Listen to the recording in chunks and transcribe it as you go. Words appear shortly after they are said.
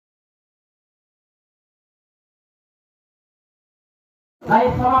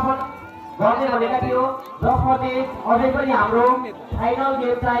समापन गर्ने भनेका थियो जसमध्ये अझै पनि हाम्रो फाइनल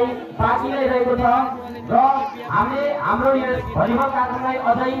गेम चाहिँ बाँकी नै रहेको छ र हामीले हाम्रो यस भलिबल कार्यक्रमलाई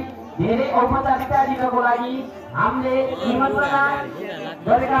अझै धेरै औपचारिकता दिनको लागि हामीले निमन्त्रणा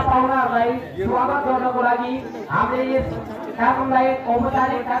गरेका पाहुनाहरूलाई स्वागत गर्नको लागि हामीले यस कार्यक्रमलाई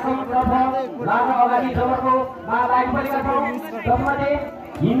औपचारिक कार्यक्रमतर्फ लान अगाडि जबरको लागिपरेका छौँ। जसमध्ये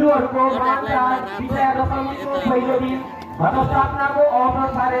हिन्दूहरूको महाचाड विजया दशमीको पहिलो दिन घटस्थापनाको अवसर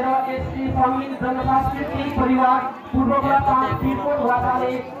पारेर एसटी सङ्गीत जनसांस्कृतिक परिवार पूर्वका 5 दिनको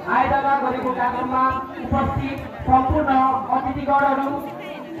ढोकाले आयोजना गरेको कार्यक्रममा उपस्थित सम्पूर्ण अतिथिगणहरू,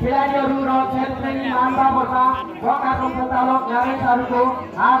 खेलाडीहरू र खेलप्रेमी महानुभावहरूमा म कार्यक्रम सञ्चालक नारायण सारूको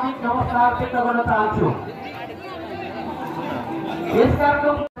हार्दिक नमस्कार व्यक्त गर्न चाहन्छु। यस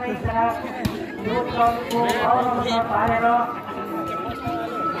कार्यक्रमको अवसर पारेर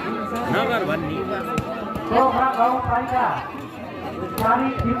नगर भन्ने गाउँपालिका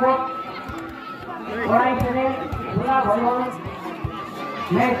स्थानीय रिपोर्ट खुला भलिबल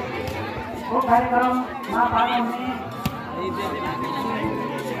म्याचको कार्यक्रममा भाग हुने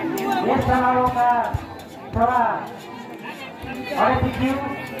यस समारोहका सभा अतिथिज्यू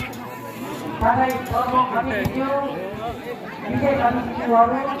साथै प्रमुख अतिथिज्यू विशेष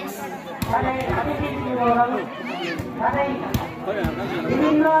अतिथिज्यूहरू साथै अतिथिज्यूहरू साथै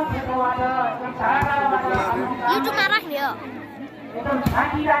विभिन्न क्षेत्रबाट एकदम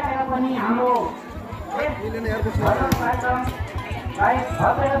छाती राखेर पनि हाम्रो कार्यक्रमलाई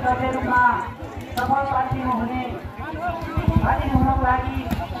भव्य र सभ्य रूपमा सफल पार्टिनुहुने हुनको लागि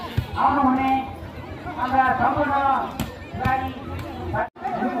आउनुहुने हाम्रा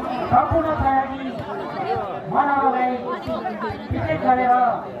सम्पूर्ण सहयोगी मनहरूलाई विशेष गरेर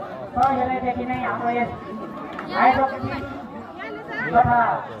सहयोगदेखि नै हाम्रो यस आयोजक तथा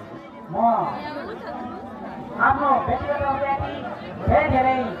म आफ्नो व्यक्तिगत अभियानी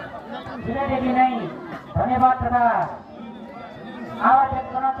धेरै दिनदेखि नै धन्यवाद तथा आभार व्यक्त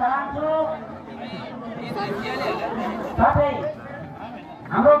गर्न चाहन्छु। साथै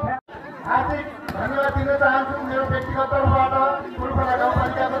हाम्रो हार्दिक धन्यवाद दिन चाहन्छु मेरो व्यक्तिगत तर्फबाट, पूर्वका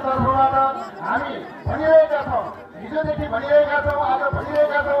गाउँपालिकाको तर्फबाट। हामी भनिरहेका छौँ, हिजोदेखि भनिरहेका छौँ, आज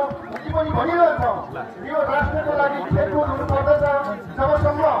भनिरहेका छौँ, भोलि पनि भनिरहन्छौँ, यो राष्ट्रको लागि खेलकुद हुनुपर्दछ।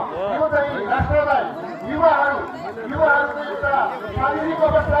 जबसम्म यो चाहिँ राष्ट्रलाई युवाहरूको एउटा शारीरिक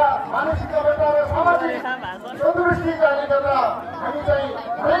अवस्था, मानसिक अवस्था र सामाजिक तन्दुरुस्ती चाहिने गर्दा हामी चाहिँ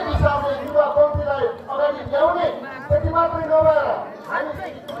हरेक हिसाबले युवा पङ्क्तिलाई अगाडि ल्याउने त्यति मात्रै नभएर हामी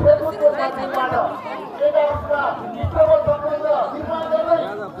खेलकुदको माध्यमबाट एकाअर्का मित्रवत सम्बन्ध निर्माण गर्दै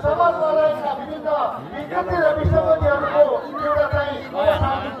समाजमा रहेका विभिन्न विकृति र विसङ्गतिहरूको एउटा चाहिँ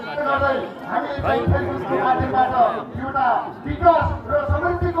गर्दै हामीले चाहिँ खेलकुदको माध्यमबाट एउटा विकास र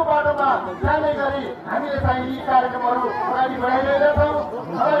समृद्धिको बाटोमा जाने गरी हामीले चाहिँ यी कार्यक्रमहरू अगाडि बढाइरहेका छौँ।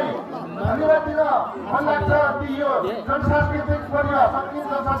 मलाई धन्यवाद दिन मन लाग्छ कि यो जनसांस्कृतिक परिवार सङ्गीत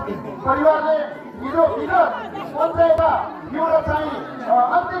जनसांस्कृतिक परिवारले हिजो विगत पञ्चायतमा एउटा चाहिँ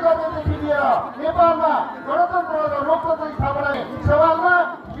अन्त्य गर्नेदेखि लिएर नेपालमा गणतन्त्र र लोकतन्त्र स्थापना सवालमा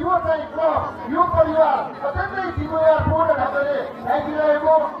यो चाहिँ यो परिवार अत्यन्तै जिम्मेवारपूर्ण ढङ्गले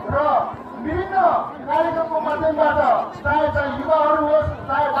ल्याइदिरहेको र विभिन्न कार्यक्रमको माध्यमबाट चाहे युवाहरू होस्,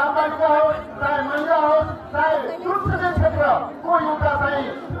 चाहे बालबालिका होस्, चाहे महिला होस्, चाहे सुरक्षित क्षेत्रको एउटा चाहिँ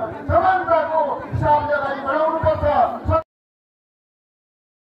समानताको हिसाबले अगाडि बढाउनुपर्छ।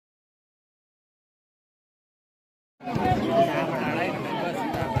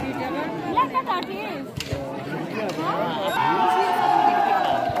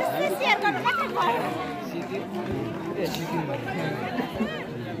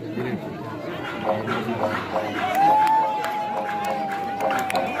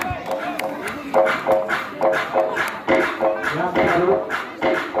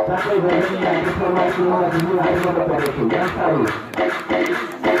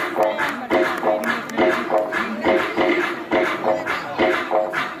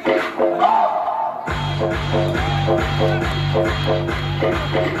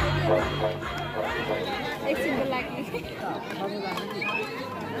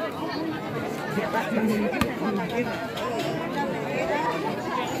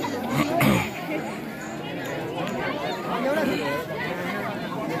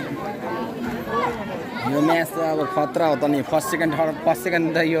 यो म्याच त अब खतरा हो त नि। फर्स्ट सेकेन्ड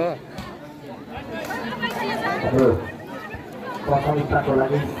त यो प्राथमिकताको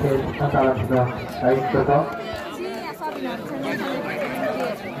लागि खेल सञ्चालकसित दायित्व छ।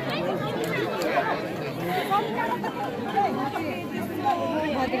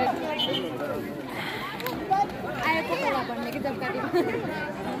 आएको बेला भन्ने कि जब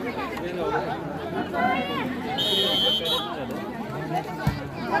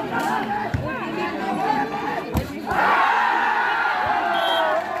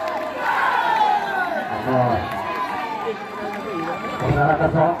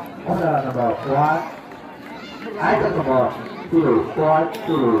number 1. Item number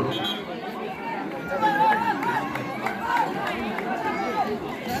 2.2.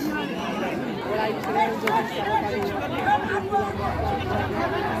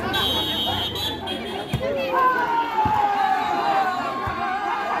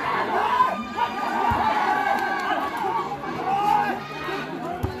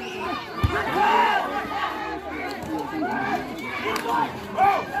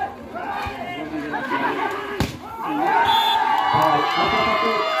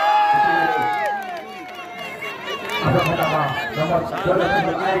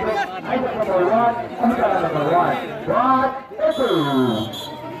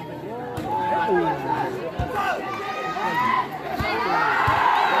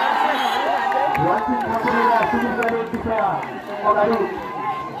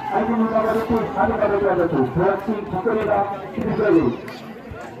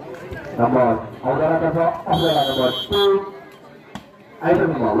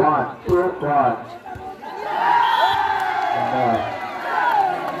 Item number 1, 2, 1.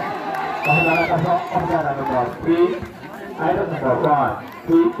 Number 3. Item number 1,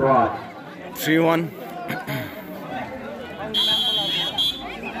 3, 1. 3-1.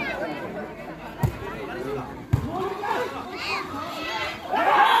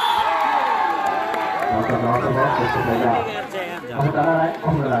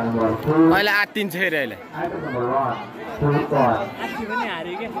 अहिले 8-3 छ रे अहिले Item number 1, 2, 1.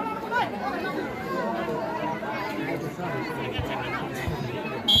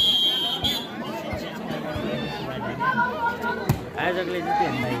 आयोजकले जित्यो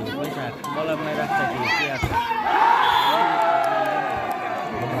भाइ पैसा बलमा राख्छ कि के गर्छ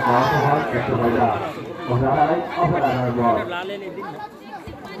लालेले दिन्छ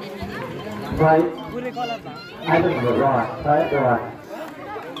पुरै कलर Item number 1, 5, 1.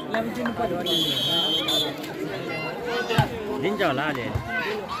 दिनु पर्यो दिन्छ होला अहिले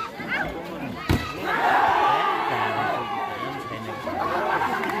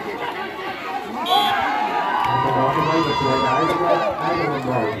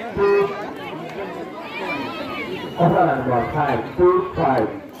Number 5, 2, 5.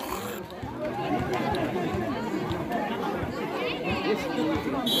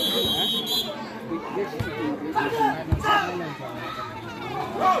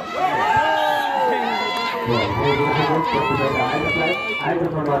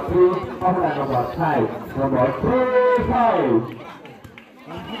 Item number 3, number 5, number 3, 5.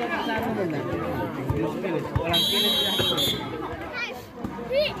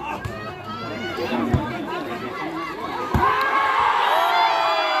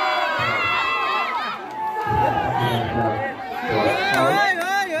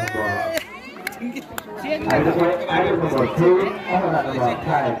 Item number 2, number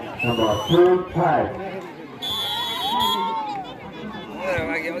 5, number 2, 5.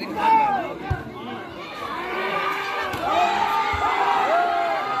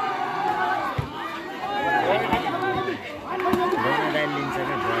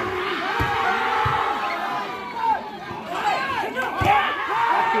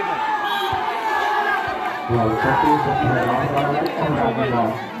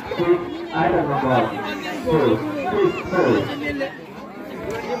 Item number 2, 3, 2.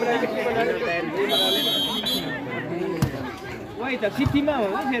 वही त सिटीमा हो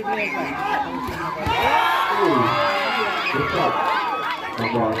नि फेरि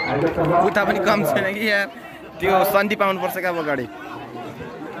उता पनि कम छैन कि यार त्यो सन्धि पाउनुपर्छ क्या अगाडि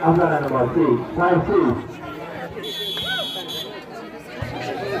number 3, 5, 2.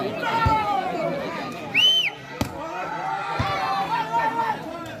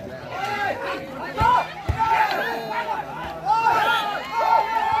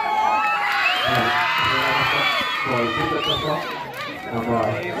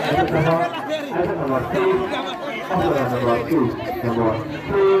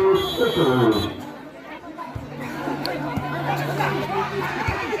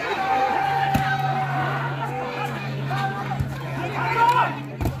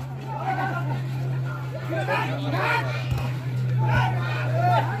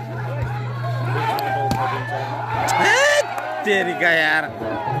 तेरी का यार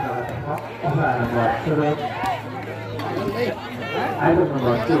Item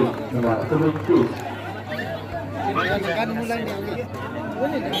number 2, number 2.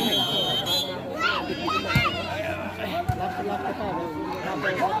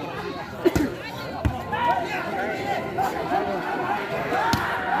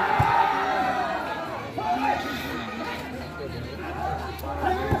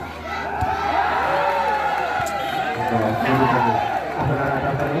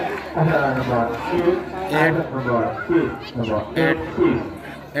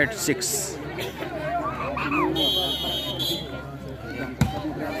 8-6.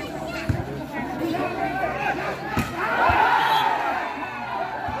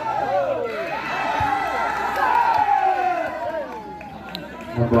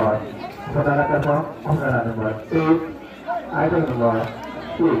 Saudara Kerso, saudara nomor 8, item nomor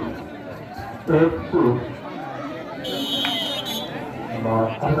 6, 8-2. Nomor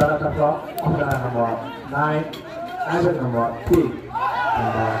saudara Kerso, saudara nomor 9, item nomor 6,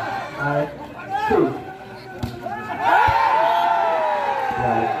 nomor 9-2.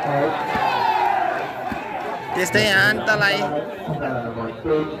 त्यस्तै अन्तलाई Saudara nomor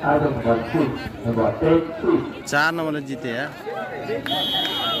 8, item nomor 6, nomor 8-3. 4 नम्बरले जिते यार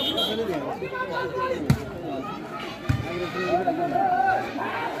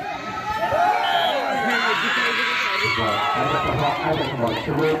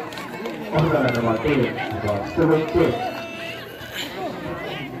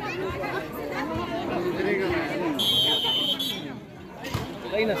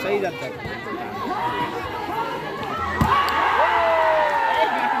सही जाता है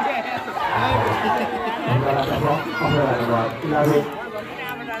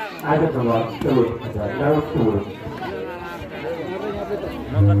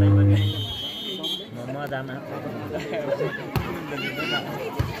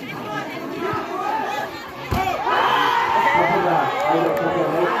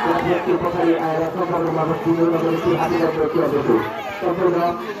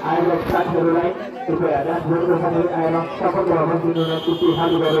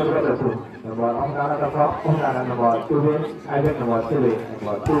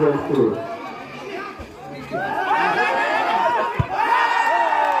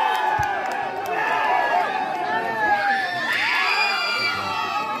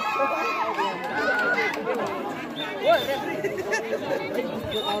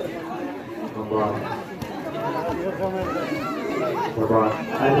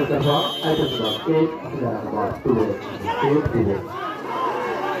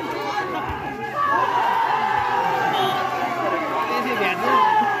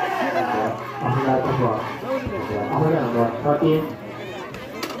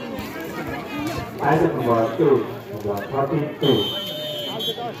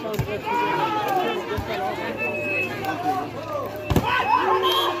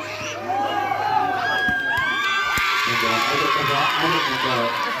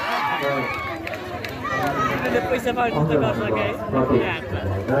पैसा पाउनु त गर्न सके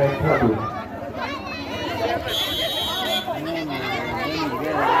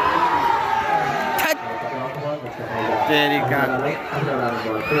तेरी का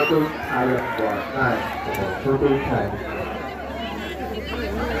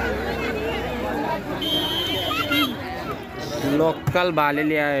लोकल भाले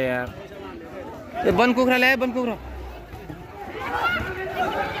ले आए यार ये बन कुखरा ले आए बन कुखरा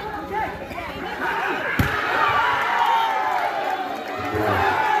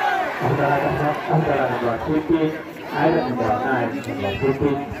Antara nomor 15, item nomor 9, nomor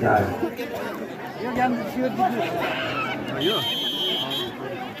 15, Ayo.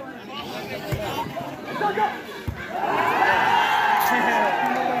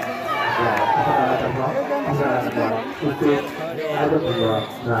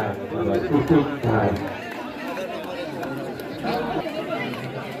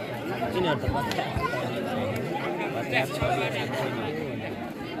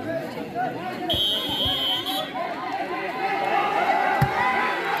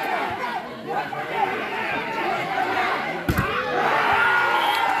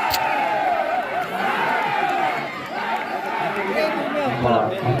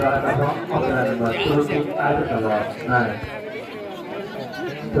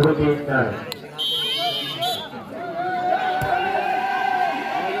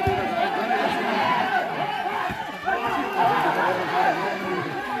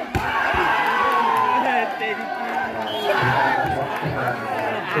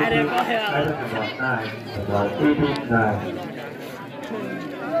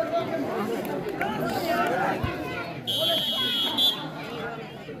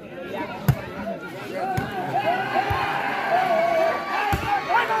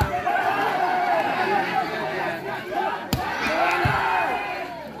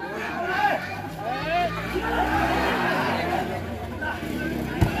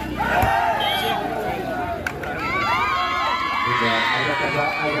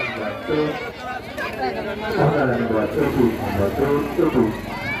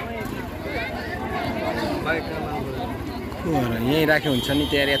 यहीँ राख्यो हुन्छ नि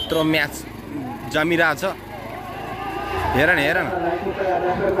त्यहाँ यत्रो म्याच जमिरहेछ हेर न हेर न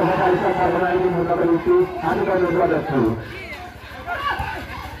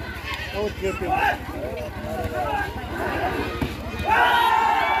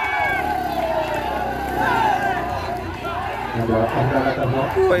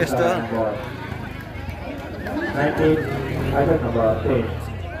यस्तो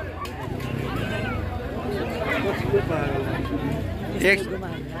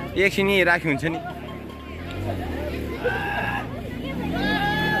एकछिन यहीँ राख्यो हुन्छ नि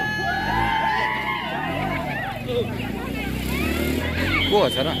को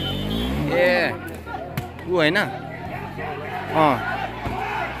छ र ए ऊ होइन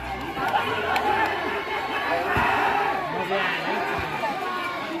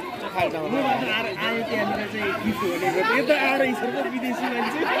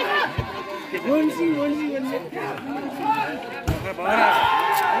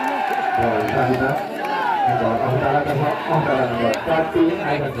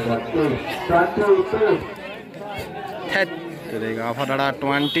अफरड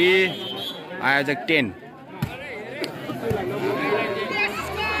 20 आयोजक 10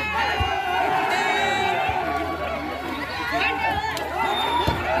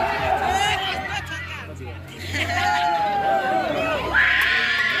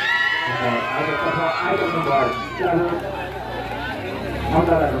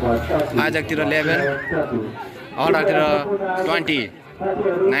 आयोजकतिर 11 अफरडतिर 20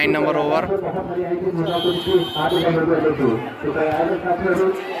 9 number over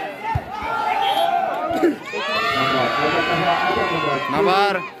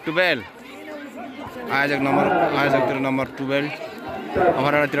number 12 आयोजकतिर number 12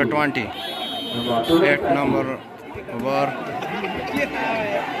 अफरडतिर 20 8 number over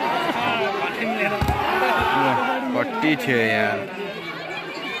कट्टी थियो यार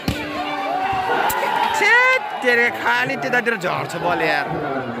तेरे खाली त्यतातिर झर्छ बल यार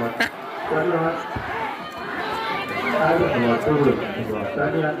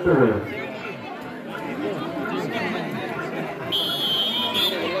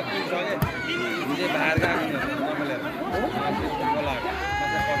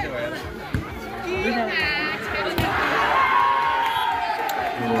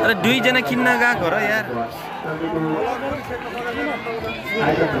अरे दुईजना किन्न गएको र यार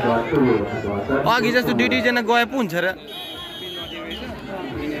अघि जस्तो दुईजना गए पो हुन्छ र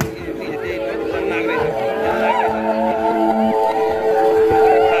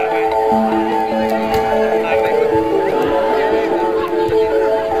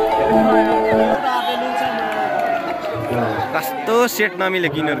कस्तो सेट नमिले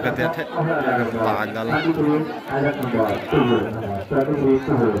किनरको त्यहाँ पागल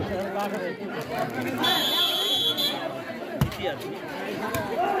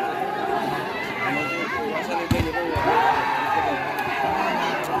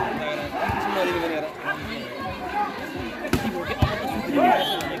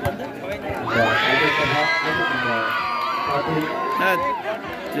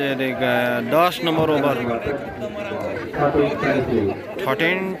तेरे 10 number over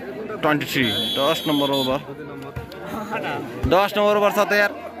 13-23 10 number over 10 number over छ त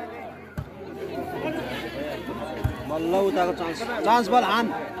यार बल्ल उताको चान्स बल हान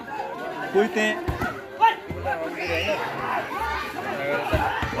कुइते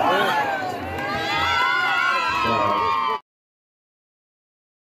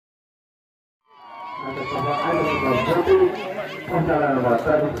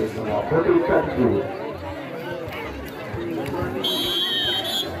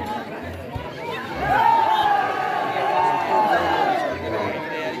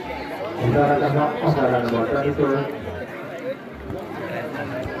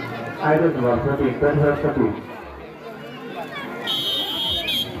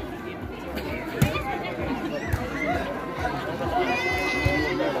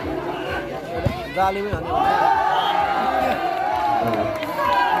जाली में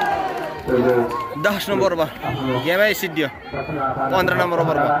 10 नंबर ओभर गेमै सिद्धियो 15 नंबर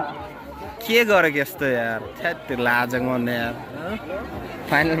ओभरमा के गरेको यस्तो यार थ्यात लाज गर्ने यार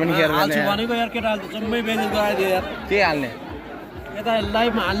फाइनल पनि खेल्दैन हाल्छु भनेको यार केटा जम्मै बेजल गराइदियो यार के हाल्ने यता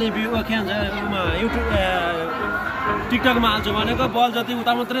लाइभमा हाल्ने भ्यू के भन्छ युट्युब टिकटकमा हाल्छु भनेको बल जति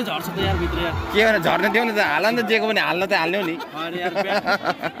उता मात्रै झर्छ त यार भित्र यार के गर्ने झर्ने देऊ न त हाल नि त जेको पनि हाल्न त हाल्ने हो नि अरे यार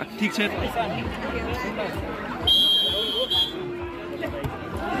ठीक छ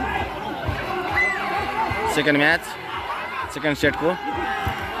सेकेन्ड म्याच सेकेन्ड सेटको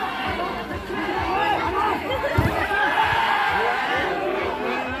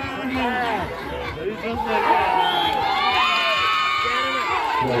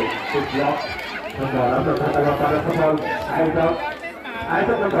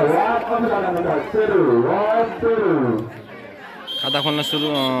खाता खोल्न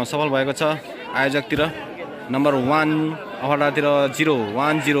सफल भएको छ आयोजकतिर नम्बर 1 अफरडतिर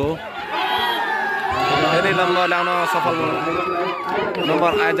 0-1-0 धेरै नम्बर ल्याउन सफल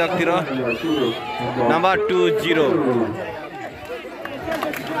नम्बर आयोजकतिर नम्बर 2-0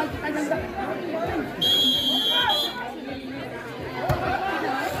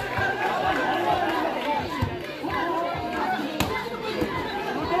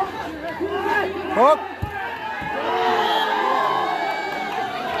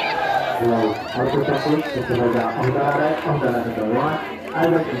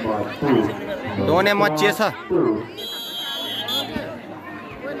 दोने मचिए छ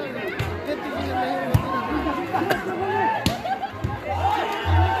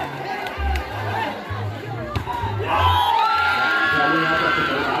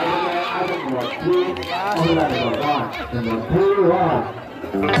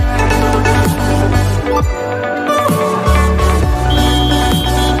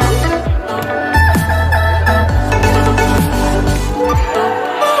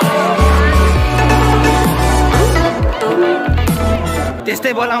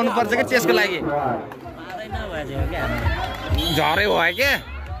त्यस्तै बोलाउनु पर्छ कि त्यसको लागि झरे हो क्या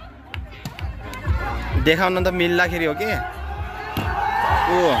देखाउन त मिल्दाखेरि हो कि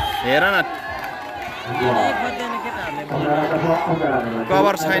ओ हेर न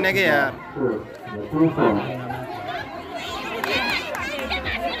कभर छैन कि यार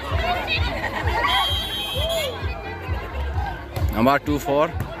नम्बर 2-4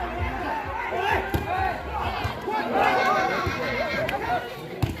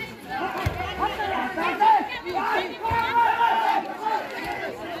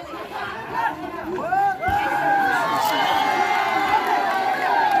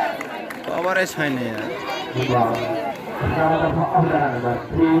 कभरै छैन यार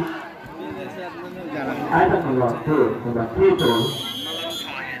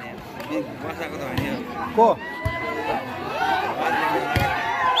को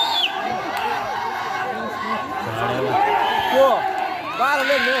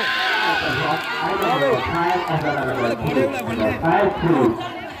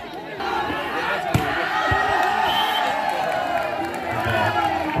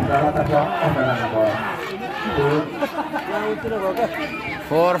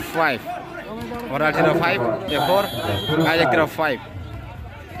Four, 5. Orang tira 5, ya 4. Ajak tira 5.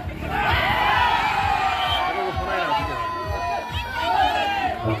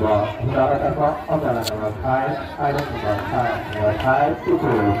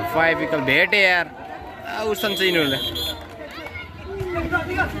 Five ikal bete यार उसन चाहिँ यिनीहरुले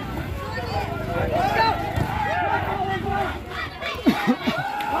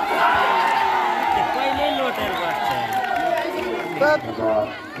कहिले लोटेर गर्छ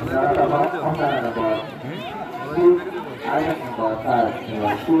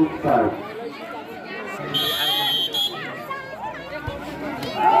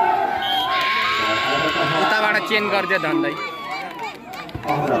उताबाट चेन्ज गर्दै धन्दै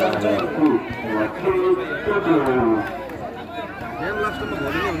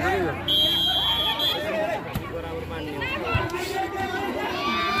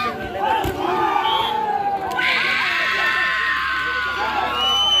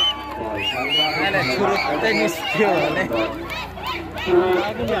छुरुत्तै निस्क्यो भने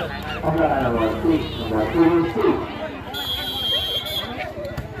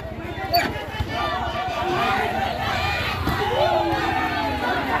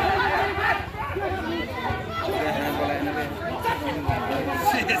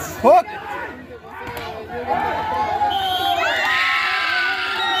Hook!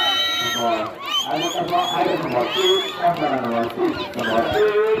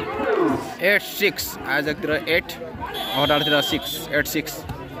 Eight six. Ajak tira 8. Order tira 6. 8-6.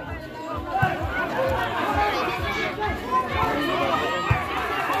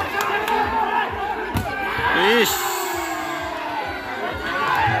 Ish.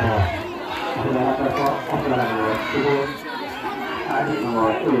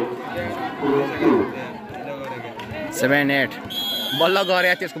 7-8. बल्ल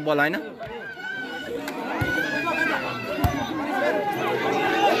गरे त्यसको बल हैन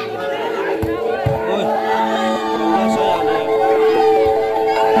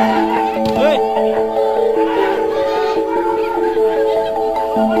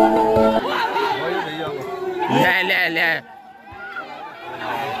ले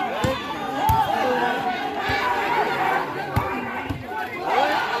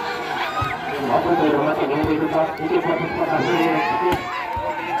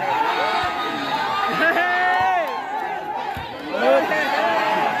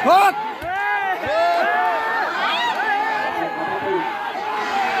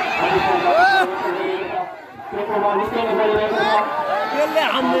यसले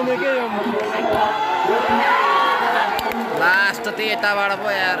हान्दैन के यो लास्ट त्यही यताबाट पो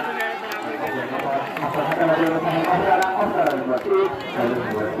यार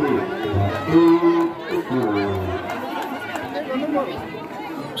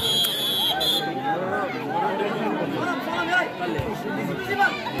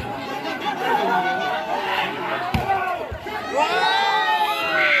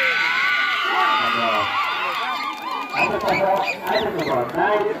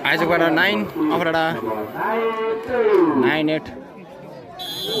आइजकबाट 9 अफरडा 9-8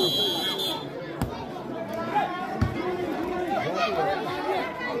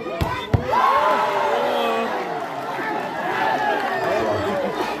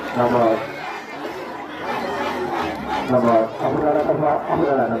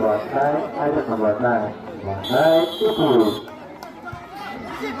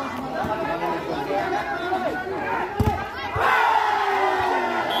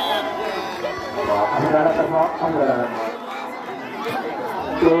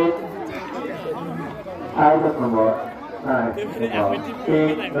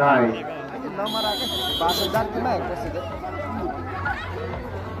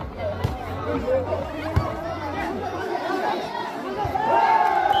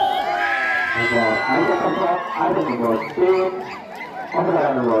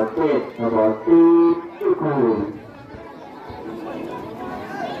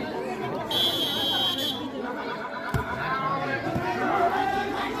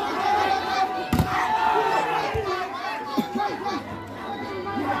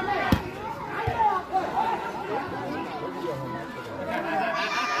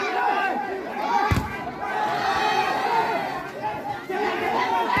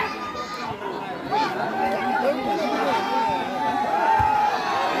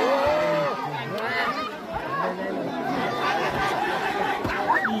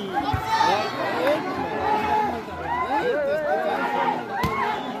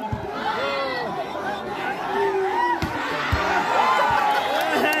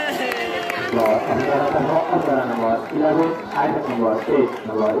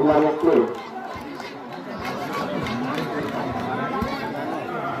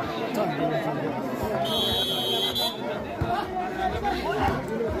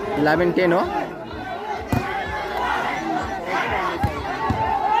 11-10 हो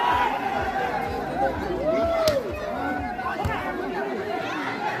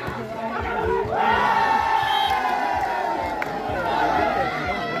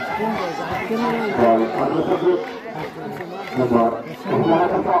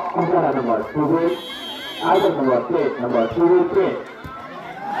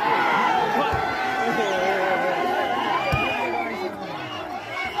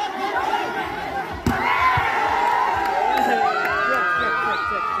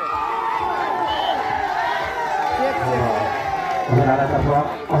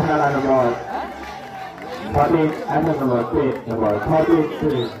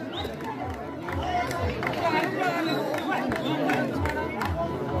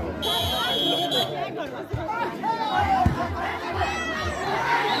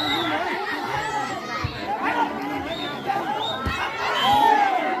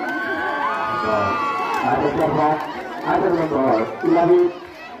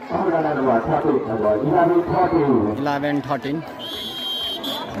इलेभेन 13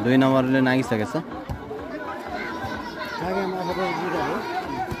 दुई नम्बरले नागिसकेको छ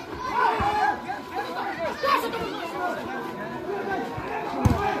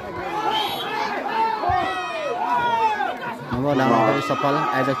अब सफल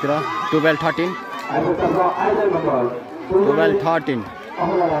आइजकतिर 12-13 12-13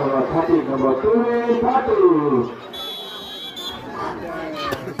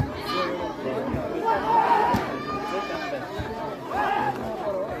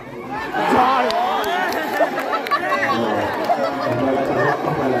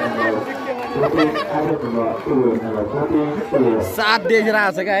 सात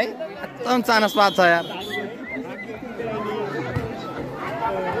देखिरहेको छ क्या है एकदम चानस पाएको छ यार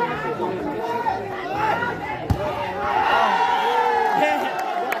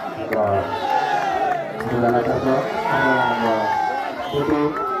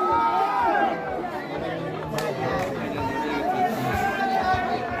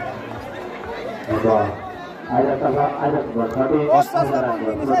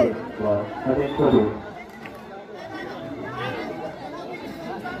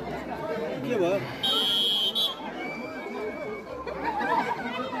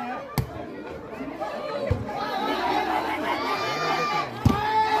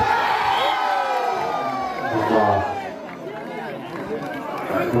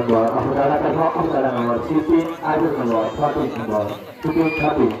Nomor Afrod Afrod nomor 16, Idol nomor 13 nomor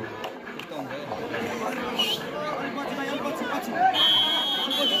 13.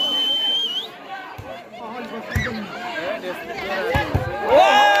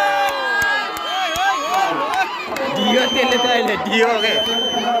 Dio त्यसले त अहिले dio के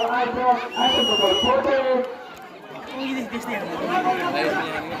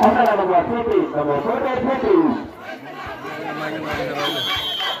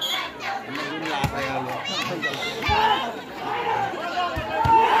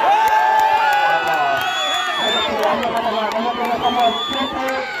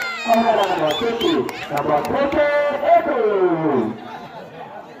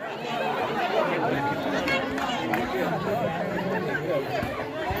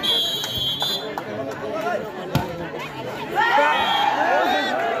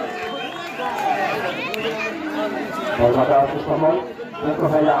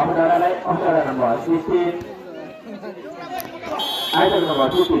Idol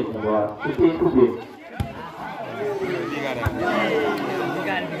nomor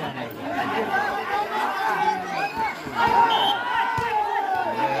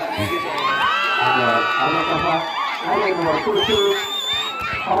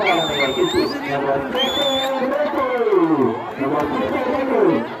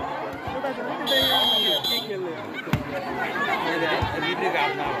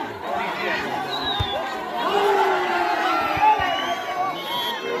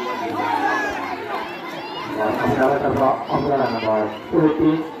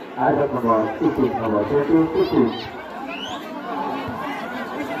 15 nomor 15.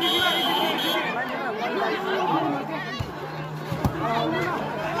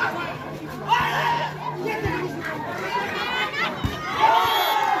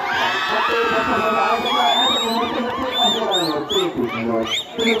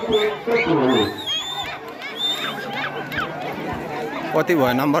 कति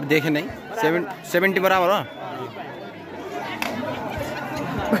भयो नम्बर देखे नै 70 बराबर हो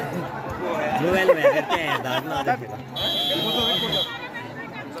मोबाइल में करते हैं दादना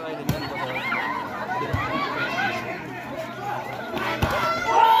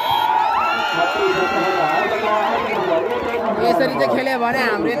यसरी चाहिँ खेल्यो भने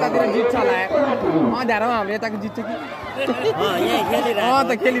हाम्रो यतातिर जित्छ होला अँध्यारोमा हाम्रो यताको जित्छ कि यही खेलिरहेको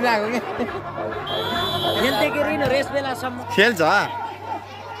त खेलिरहेको के खेल्दै गरेन रेस बेलासम्म खेल्छ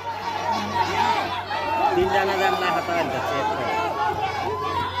तीनजना जान्ला खतरा हुन्छ चेक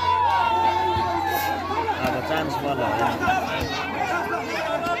अब चान्स बल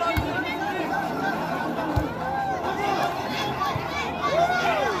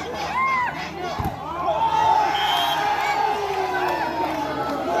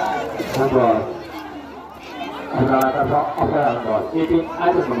Nomor Afrod nomor 18,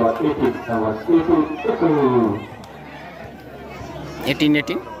 Idol nomor 18 nomor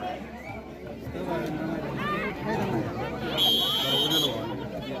 18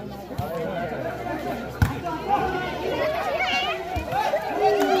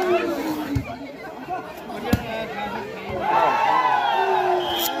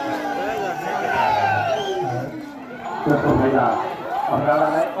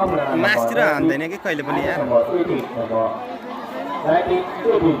 मास्तिर हान्दैन कि कहिले पनि यार nomor 20, Idol nomor 18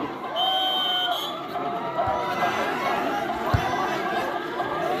 nomor 20.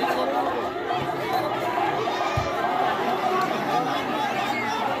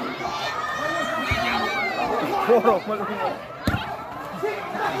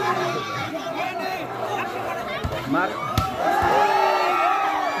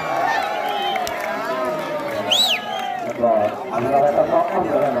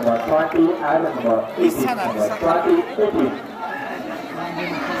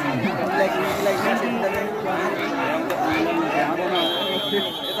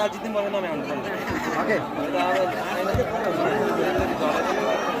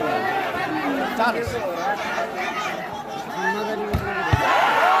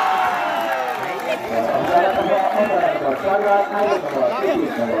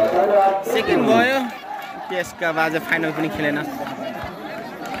 Second भयो त्यसका बाद फाइनल पनि खेलेन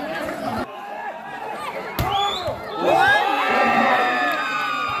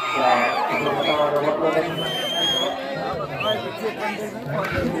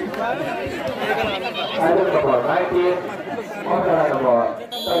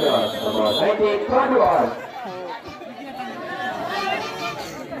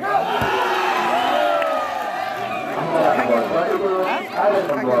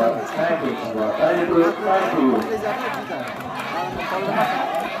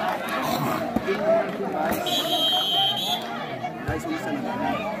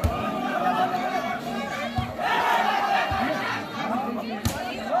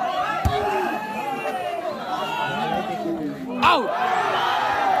आउट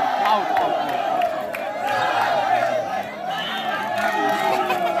आउट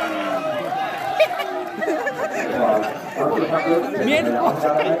मेन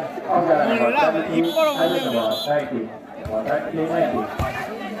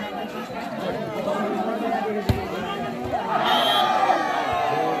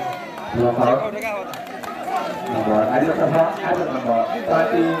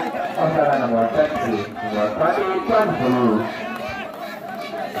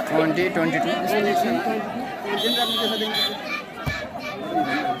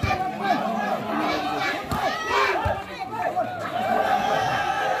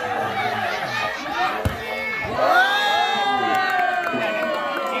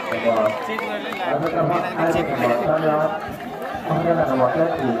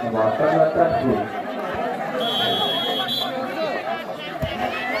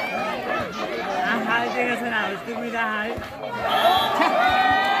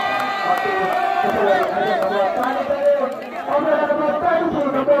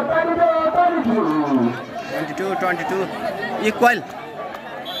इक्वल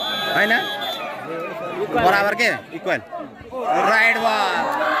होइन बराबर के इक्वल राइट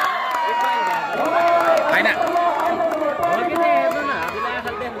बल होइन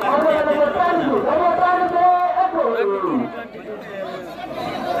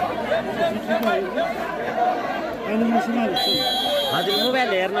हजुर मोबाइल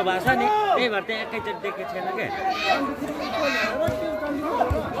हेर्नु भएको छ नि त्यही भएर चाहिँ एकैचोटि देखेको छैन क्या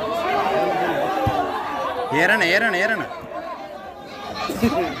हेर न हेर न हेर न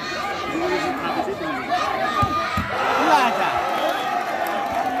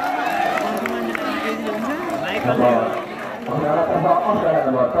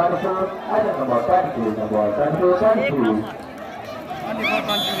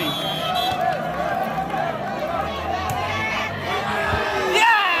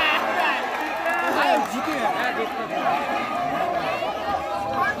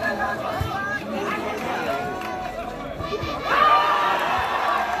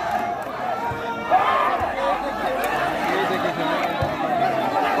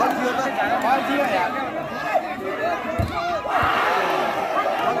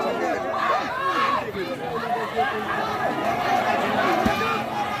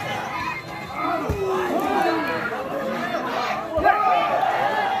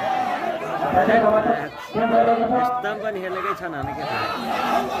एकदम पनि हेर्नेकै छन् भने के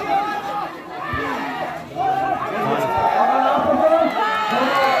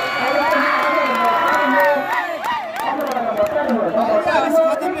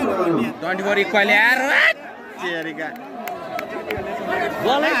ट्वेन्टी फोर इक्वल यार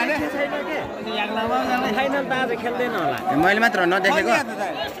मैले मात्र नदेखेको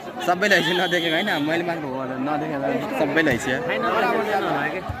सबैले हैछ नदेखेको होइन मैले मात्र नदेखेको सबैले हैछ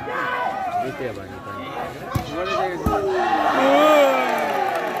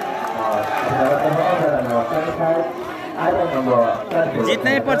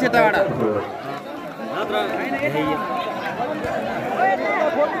जित्नै पर्छ तबाट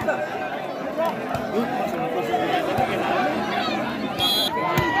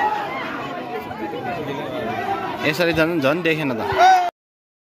यसरी झन् देखेन त